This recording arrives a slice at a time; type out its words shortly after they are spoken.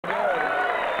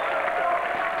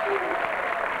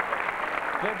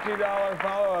$50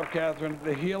 follow-up, Catherine.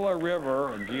 The Gila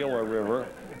River,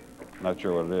 not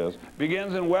sure what it is,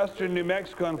 begins in western New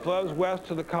Mexico and flows west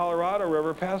to the Colorado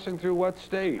River, passing through what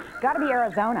state? Got to be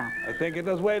Arizona. I think it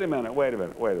does. Wait a minute.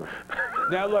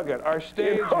 Now look at our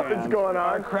stage hands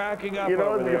are cracking up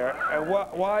over there. And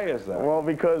why is that? Well,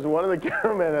 because one of the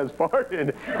cameramen has farted,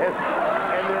 and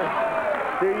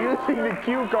they're using the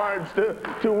cue cards to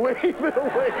wave it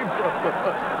away from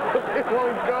them. It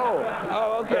won't go.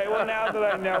 Oh, okay. Well, now that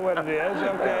I know what it is,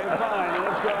 okay, fine.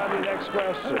 Let's go on to the next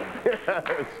question.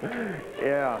 Yes.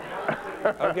 Yeah.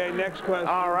 Okay, next question.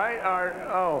 All right.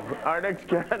 Our next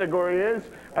category is,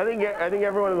 I think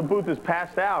everyone in the booth is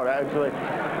passed out, actually.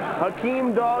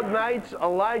 Hakeem Dog Knight's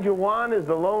Elijah Wan is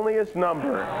the loneliest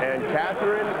number. And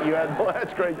Catherine, you had the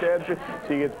last great answer,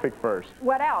 so you get to pick first.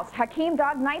 What else? Hakeem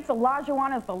Dog Knight's Elijah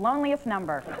Wan is the loneliest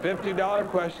number. $50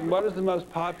 question. What is the most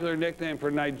popular nickname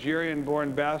for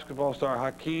Nigerian-born basketball star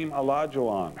Hakeem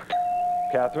Olajuwon?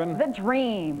 Catherine? The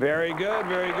Dream. Very good,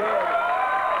 very good.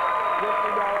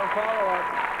 $50 follow-up.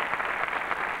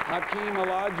 Hakeem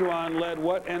Olajuwon led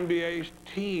what NBA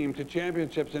team to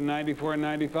championships in '94 and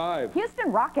 '95?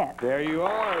 Houston Rockets. There you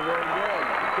are. Very good.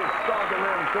 It's stalking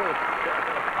them, too.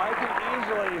 I can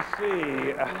easily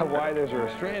see why there's a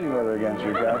restraining order against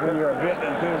you, Catherine. You're a bit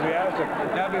enthusiastic.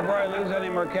 Now, before I lose any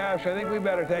more cash, I think we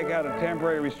better take out a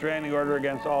temporary restraining order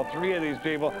against all three of these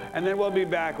people, and then we'll be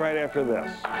back right after this.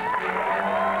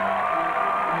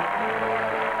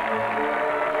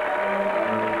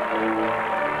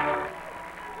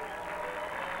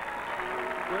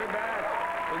 We're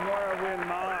back with more of Win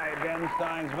My Ben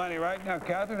Stein's Money. Right now,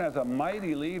 Catherine has a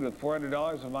mighty lead with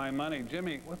 $400 of my money.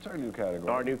 Jimmy, what's our new category?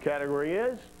 Our new category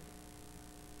is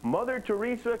Mother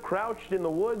Teresa crouched in the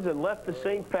woods and left the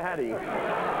St. Patty.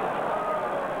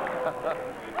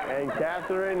 And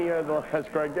Catherine, you have the last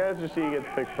correct answer, so you get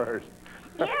to pick first.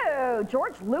 Ew,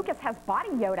 George Lucas has body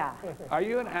Yoda. Are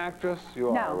you an actress? You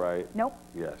are, right? Nope.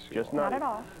 Yes, you Just are. Not at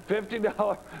all.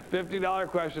 $50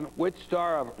 question. Which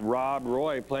star of Rob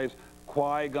Roy plays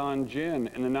Qui-Gon Jinn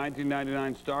in the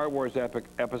 1999 Star Wars epic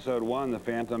Episode 1, The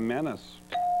Phantom Menace?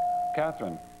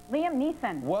 Catherine. Liam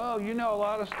Neeson. Whoa, you know a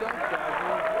lot of stuff,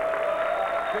 Catherine.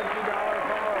 $50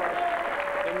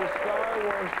 follow-up. In the Star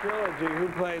Wars trilogy, who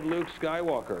played Luke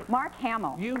Skywalker? Mark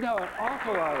Hamill. You know an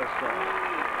awful lot of stuff.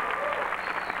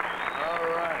 All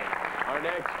right. Our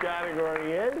next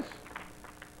category is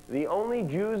the only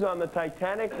Jews on the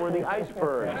Titanic were the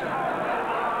icebergs. And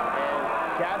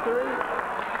Catherine,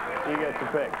 you get to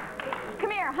pick.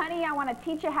 Come here, honey. I want to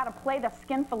teach you how to play the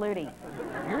skinfalootie.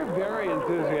 You're a very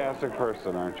enthusiastic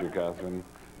person, aren't you, Catherine?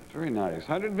 Very nice.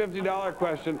 $150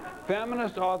 question.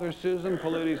 Feminist author Susan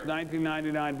Paluti's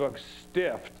 1999 book,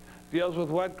 Stiffed, deals with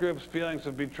what group's feelings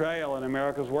of betrayal in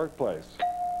America's workplace?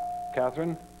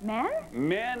 Catherine? Men?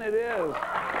 Men it is.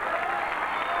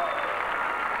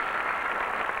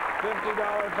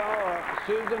 $50 follow-up.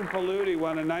 Susan Paluti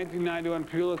won a 1991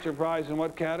 Pulitzer Prize in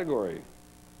what category?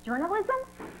 Journalism?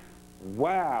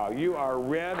 Wow, you are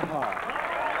red hot.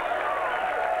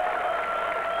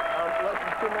 Less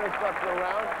than 2 minutes left in the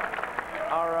round.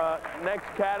 Our next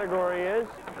category is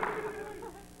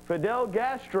Fidel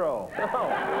Castro. Oh,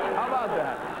 how about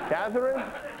that? Catherine?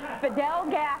 Fidel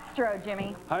Castro,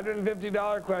 Jimmy.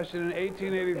 $150 question. In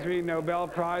 1883, Nobel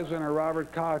Prize winner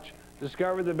Robert Koch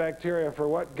discovered the bacteria for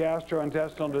what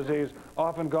gastrointestinal disease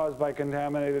often caused by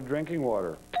contaminated drinking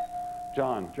water?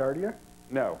 John? Giardia?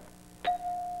 No.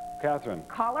 Catherine?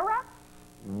 Cholera?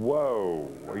 Whoa.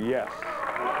 Yes.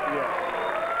 Yes.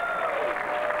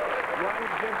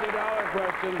 $150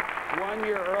 question. 1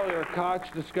 year earlier, Koch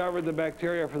discovered the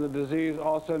bacteria for the disease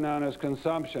also known as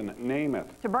consumption. Name it.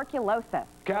 Tuberculosis.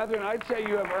 Catherine, I'd say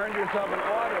you have earned yourself an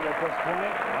audit at this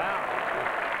point. Wow.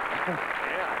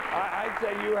 I'd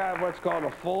say you have what's called a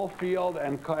full field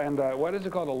and what is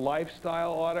it called, a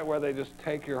lifestyle audit, where they just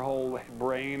take your whole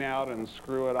brain out and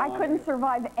screw it on? I couldn't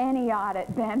survive any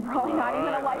audit, Ben. Probably not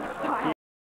even a lifestyle.